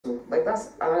like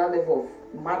that's another level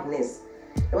of madness.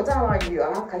 No matter how angry you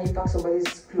are, how can you pack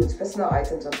somebody's clothes, personal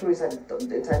items, and throw it at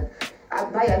the time?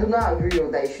 I do not agree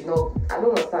with that. You should not. I don't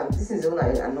understand. This is the one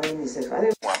annoying myself.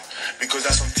 Because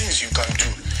there's some things you can do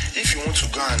if you want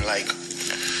to go and like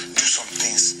do some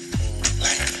things.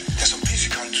 Like there's some things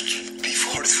you can do to be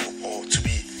hurtful or to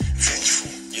be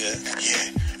vengeful. Yeah.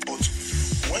 But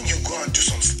when you go and do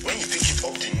some, when you take it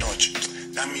up the notch,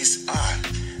 that means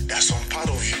there's some part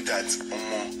of you that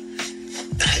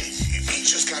you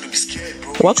just gotta be scared,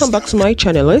 bro. Welcome back to my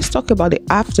channel. Let's talk about the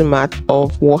aftermath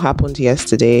of what happened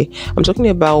yesterday. I'm talking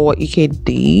about what Ike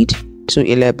did to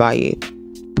Ilebayes,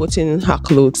 putting her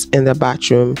clothes in the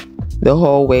bathroom, the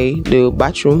hallway, the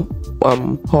bathroom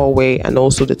hallway, and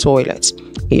also the toilet.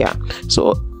 Yeah,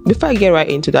 so before I get right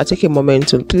into that,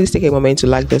 please take a moment to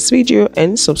like this video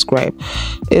and subscribe.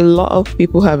 A lot of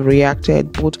people have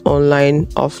reacted, both online,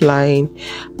 offline,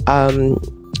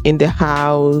 in the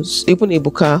house. Even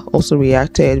Ebuka also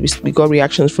reacted. We got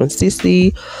reactions from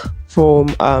Sissy, from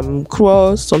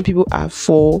Cross. Some people are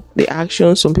for the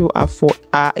action, some people are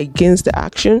against the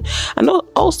action, and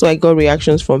also I got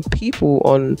reactions from people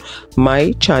on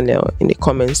my channel in the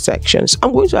comment sections.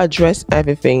 I'm going to address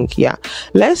everything. Yeah,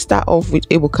 let's start off with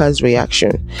Ebuka's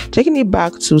reaction. Taking it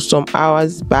back to some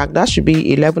hours back, that should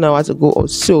be 11 hours ago or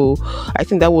so. I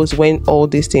think that was when all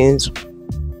these things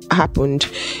happened.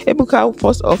 Ebuka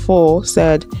first of all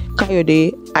said,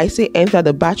 "Kayode, I say enter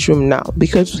the bathroom now,"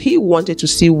 because he wanted to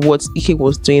see what Ike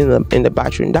was doing in the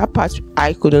bathroom. That part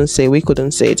I couldn't say, we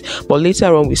couldn't say it, but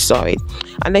later on we saw it.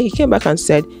 And then he came back and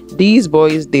said, "These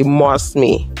boys, they must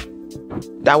me."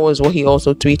 That was what he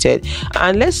also tweeted.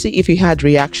 And let's see if he had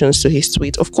reactions to his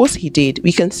tweet. Of course he did.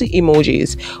 We can see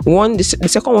emojis. The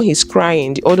second one he's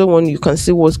crying, the other one you can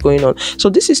see what's going on. So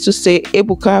this is to say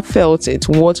Ebuka felt it,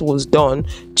 what was done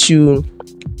to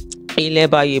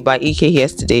Ilebayes by Ike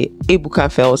yesterday.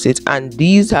 Ebuka felt it, and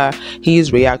these are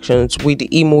his reactions with the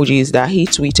emojis that he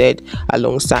tweeted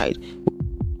alongside.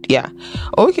 Yeah,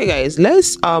 okay guys,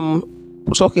 let's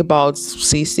talk about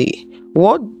Sissy.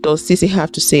 What does Sissy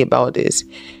have to say about this?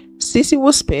 Sissy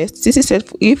was pissed. Sissy said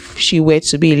if she were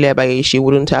to be Ilebayes, she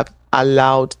wouldn't have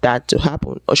allowed that to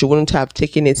happen, or she wouldn't have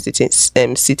taken it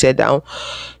seated down.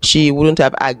 She wouldn't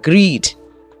have agreed.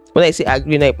 When I say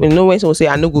agree, like, you know, when someone say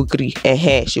I no go agree,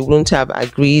 she wouldn't have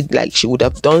agreed. Like, she would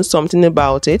have done something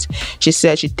about it. She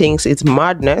said she thinks it's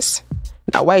madness.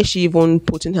 Now, why is she even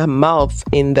putting her mouth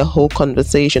in the whole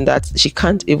conversation, that she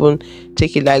can't even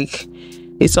take it? Like,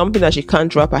 it's something that she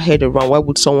can't wrap her head around. Why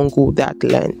would someone go that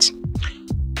length?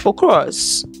 For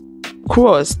Cross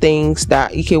thinks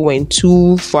that Ike went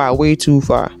too far, way too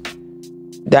far.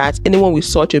 That anyone with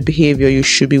such a behavior, you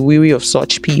should be wary of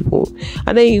such people.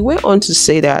 And then he went on to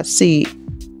say that, see,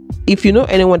 if you know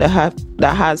anyone that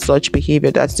has such behavior,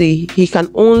 that say he can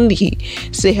only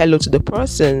say hello to the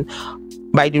person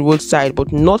by the roadside,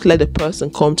 but not let the person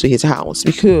come to his house,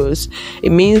 because it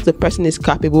means the person is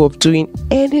capable of doing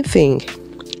anything.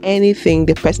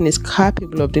 The person is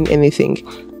capable of doing anything.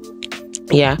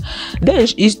 Yeah. Then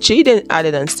she then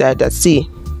added and said that, see,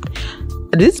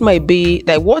 this might be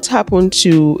like what happened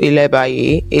to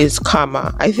Ilebayes is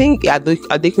karma. I think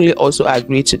Adekunle also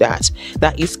agreed to that.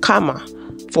 That is karma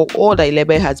for all that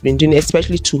Ilebayes has been doing,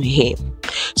 especially to him.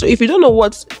 So if you don't know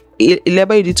what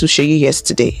Ilebayes did to Seyi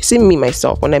yesterday, see me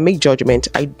myself, when I make judgment,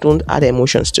 I don't add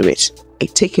emotions to it. I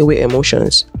take away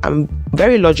emotions. I'm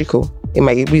very logical in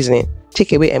my reasoning.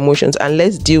 Take away emotions and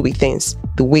let's deal with things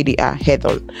the way they are, head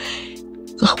on.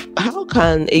 How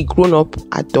can a grown-up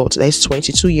adult that is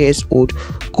 22 years old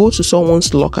go to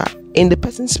someone's locker in the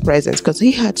person's presence? Because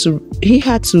he had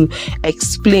to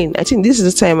explain. I think this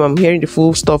is the time I'm hearing the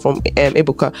full stuff from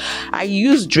Ebuka. I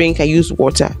use drink, I use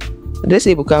water. This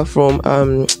Ebuka from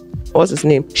what's his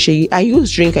name? I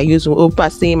use drink, I use water.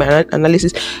 Same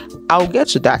analysis. I'll get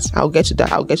to that.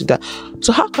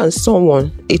 So how can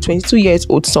someone, a 22 years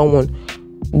old someone,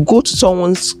 go to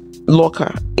someone's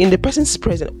locker in the person's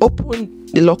presence, open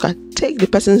the locker, take the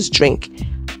person's drink,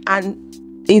 and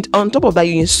on top of that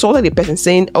you insulted the person,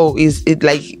 saying, "Oh, is it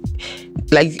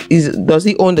does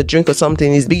he own the drink or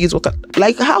something? His biggest water."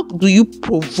 Like, how do you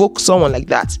provoke someone like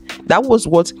that? That was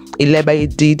what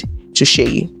Ilebayes did to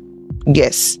Seyi.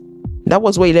 Yes, that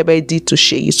was what Ilebayes did to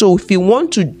Seyi. So if you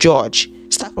want to judge,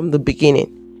 start from the beginning.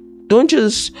 Don't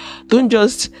just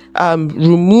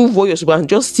remove what you're supposed to, and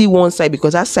just see one side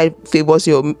because that side favors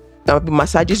your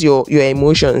massages your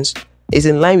emotions, is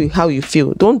in line with how you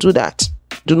feel. Don't do that.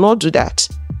 Do not do that.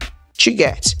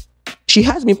 She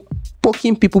has been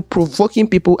poking people, provoking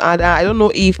people, and I don't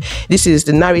know if this is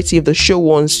the narrative the show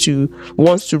wants to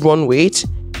run with.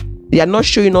 They are not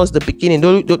showing us the beginning.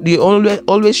 They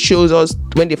always shows us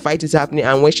when the fight is happening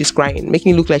and when she's crying,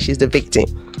 making it look like she's the victim.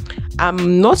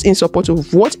 I'm not in support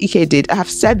of what Ike did. I have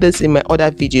said this in my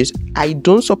other videos. I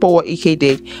don't support what Ike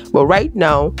did. But right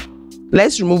now,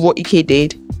 let's remove what Ike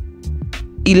did.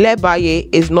 Ilebayes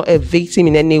is not a victim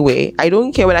in any way. I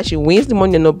don't care whether she wins the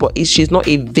money or not, but she's not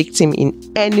a victim in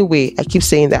any way. I keep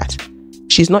saying that.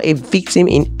 She's not a victim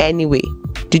in any way.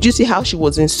 Did you see how she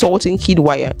was insulting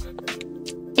Kidwire?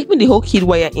 Even the whole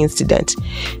Kidwire incident.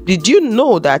 Did you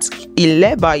know that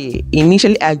Ilebayes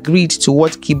initially agreed to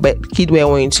what Kidwire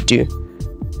wanted to do?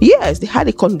 Yes, they had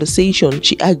a conversation.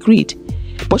 She agreed.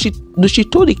 But she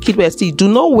told the Kidwire, see, do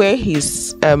not wear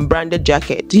his branded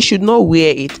jacket. He should not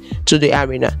wear it to the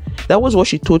arena. That was what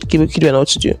she told Kidwire not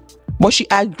to do. But she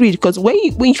agreed, because when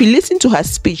you listen to her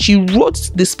speech, she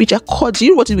wrote the speech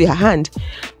she wrote it with her hand,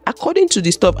 according to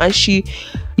the stuff, and she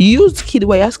used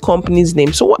Kidwire's company's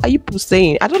name. So what are you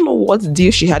saying? I don't know what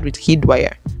deal she had with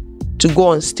Kidwire to go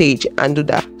on stage and do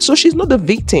that. So she's not the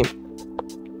victim.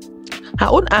 Her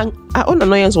own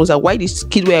annoyance was that why did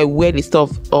Kidwire wear the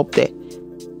stuff up there?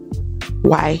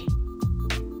 Why?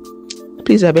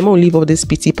 Please, I better leave all this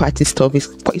pity party stuff.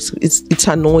 It's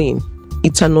annoying.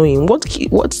 It's annoying.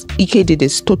 What Ike did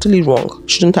is totally wrong.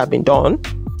 Shouldn't have been done,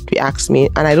 if you ask me.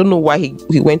 And I don't know why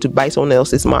he went to buy someone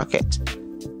else's market.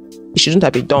 It shouldn't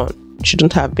have been done.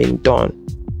 Shouldn't have been done.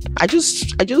 I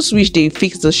just wish they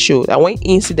fix the show. That when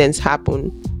incidents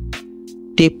happen,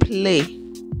 they play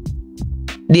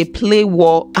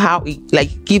how it,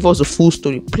 like, give us a full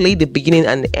story. Play the beginning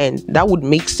and the end. That would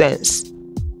make sense.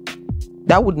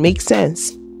 That would make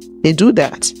sense. They do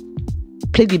that.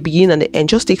 Play the beginning and the end.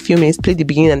 Just take a few minutes, play the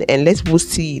beginning and the end. Let's both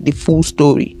see the full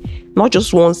story, not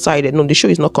just one-sided. No, the show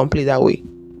is not complete that way.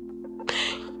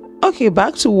 Okay,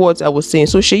 back to what I was saying.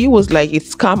 So Sheyi was like,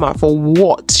 it's karma for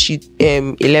what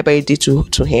Ilebayes did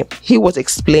to him. He was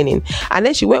explaining, and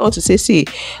then she went on to say, see,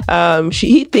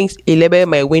 he thinks Ilebayes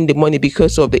might win the money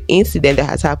because of the incident that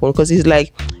has happened. Because he's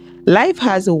like, life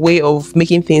has a way of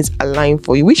making things align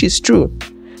for you, which is true.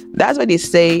 That's why they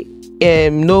say,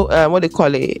 what they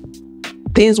call it,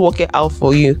 things work out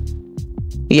for you.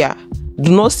 Yeah,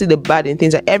 do not see the bad in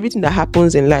things. That everything that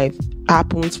happens in life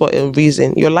happens for a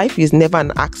reason. Your life is never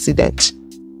an accident.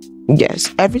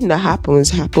 Yes, everything that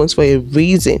happens for a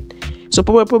reason. So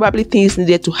probably things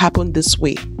needed to happen this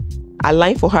way,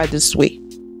 align for her this way,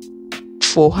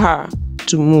 for her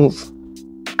to move.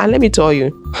 And let me tell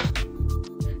you,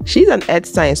 she's an earth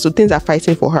sign, so things are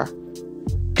fighting for her.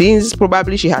 Things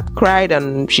probably she had cried,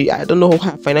 and I don't know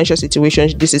her financial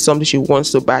situation. This is something she wants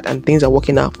so bad, and things are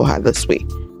working out for her this way.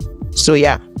 So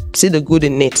yeah, see the good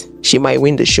in it. She might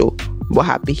win the show, but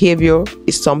her behavior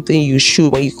is something you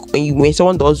should, when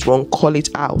someone does wrong, call it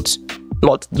out.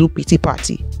 Not do pity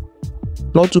party.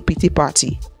 Not do pity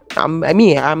party.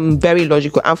 I'm very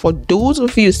logical. And for those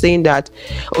of you saying that,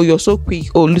 oh, you're so quick,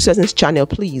 oh, Lucian's channel,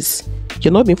 please,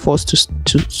 you're not being forced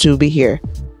to be here.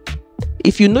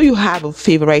 If you know you have a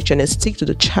favorite channel, stick to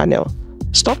the channel.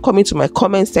 Stop coming to my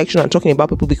comment section and talking about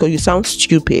people because you sound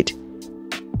stupid.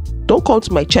 Don't come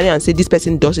to my channel and say this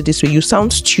person does it this way. You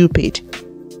sound stupid.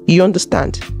 You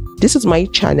understand? This is my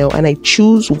channel and I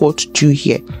choose what to do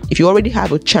here. If you already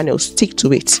have a channel, stick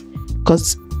to it.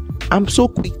 Because I'm so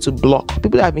quick to block.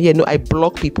 People that have been here know I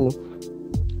block people.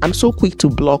 I'm so quick to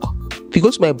block. If you go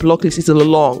to my block list, it's a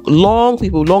long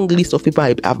list of people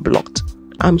I've blocked.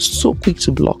 I'm so quick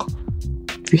to block.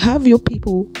 If you have your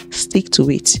people, stick to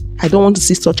it. I don't want to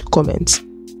see such comments.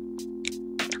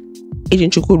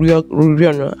 Agent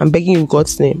Chukwu, I'm begging you in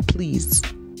God's name, please.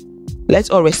 Let's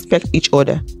all respect each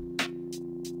other.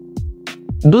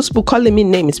 Those people calling me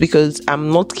names because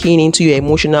I'm not keen into your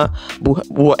emotional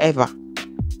whatever.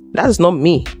 That's not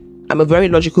me. I'm a very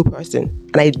logical person,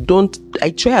 and I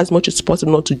try as much as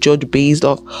possible not to judge based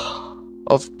off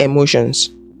of emotions.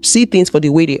 See things for the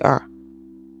way they are.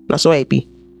 That's how I be.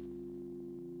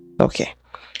 Okay.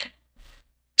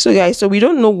 So guys, so we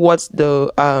don't know what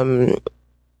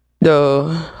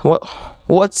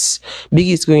what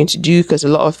Biggie is going to do, because a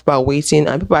lot of people are waiting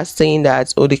and people are saying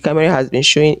that, oh, the camera has been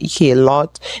showing Ike a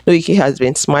lot. No, Ike has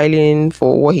been smiling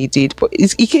for what he did, but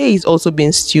Ike is also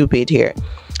being stupid here.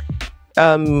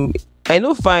 I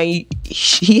know fine,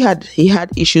 he had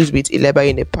issues with Ilebayes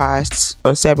in the past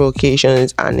on several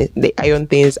occasions, and they iron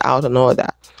things out and all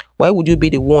that. Why would you be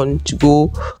the one to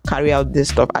go carry out this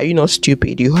stuff? Are you not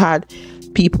stupid? You had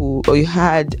people, or you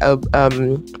had a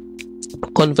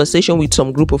conversation with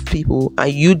some group of people,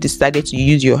 and you decided to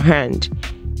use your hand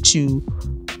to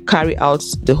carry out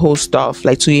the whole stuff,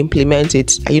 like to implement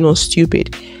it. Are you not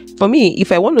stupid? For me,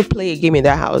 if I want to play a game in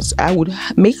that house, I would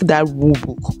make that rule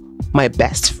book my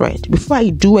best friend. Before I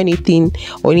do anything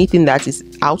or anything that is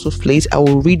out of place, I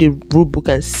will read the rule book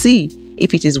and see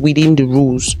if it is within the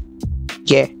rules.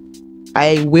 Yeah,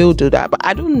 I will do that. But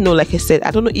I don't know, like I said,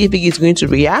 I don't know if Biggie is going to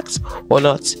react or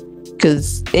not,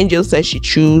 because Angel said she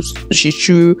threw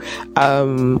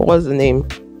what's the name,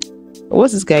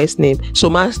 what's this guy's name, so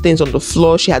much things on the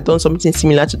floor. She had done something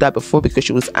similar to that before because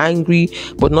she was angry,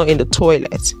 but not in the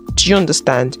toilet. Do you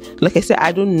understand? Like I said,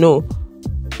 I don't know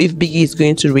if Biggie is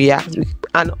going to react.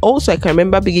 And also I can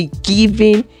remember Biggie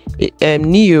giving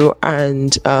Neo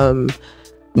and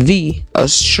V a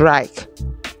strike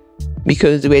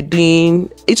because they were doing,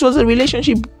 it was a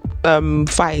relationship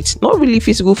fight, not really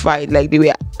physical fight, like they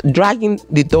were dragging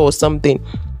the door or something.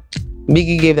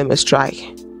 Biggie gave them a strike.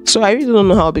 So I really don't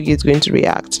know how Biggie is going to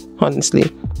react, honestly.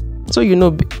 So you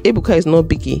know, Ebuka is not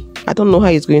Biggie. I don't know how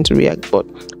he's going to react, but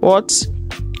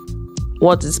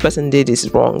what this person did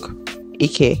is wrong,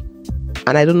 Ike.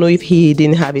 And I don't know if he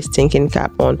didn't have his thinking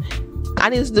cap on.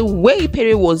 And it's the way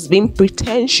Perry was being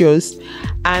pretentious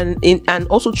and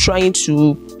also trying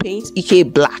to paint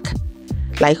Ike black.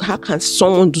 Like, how can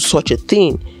someone do such a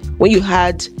thing when you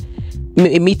had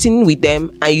a meeting with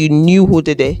them and you knew who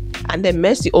did it? And then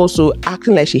Mercy also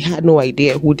acting like she had no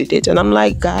idea who did it. And I'm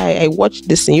like, guy, I watched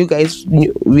this and you guys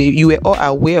knew, you were all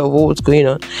aware of what was going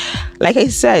on. Like I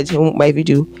said in my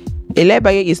video,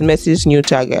 Ilebayes is Mercy's new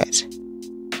target.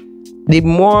 The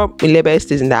more Ilebayes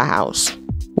stays in that house,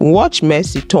 watch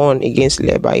Mercy turn against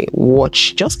Ilebayes.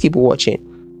 Watch, just keep watching.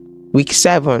 Week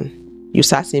 7, you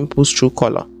start seeing Puss true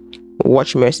color.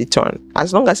 Watch Mercy turn.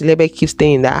 As long as Ilebayes keeps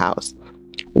staying in that house,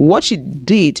 what she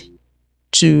did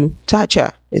to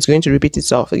Thatcher is going to repeat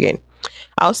itself again.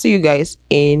 I'll see you guys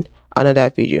in another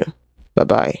video. Bye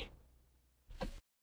bye.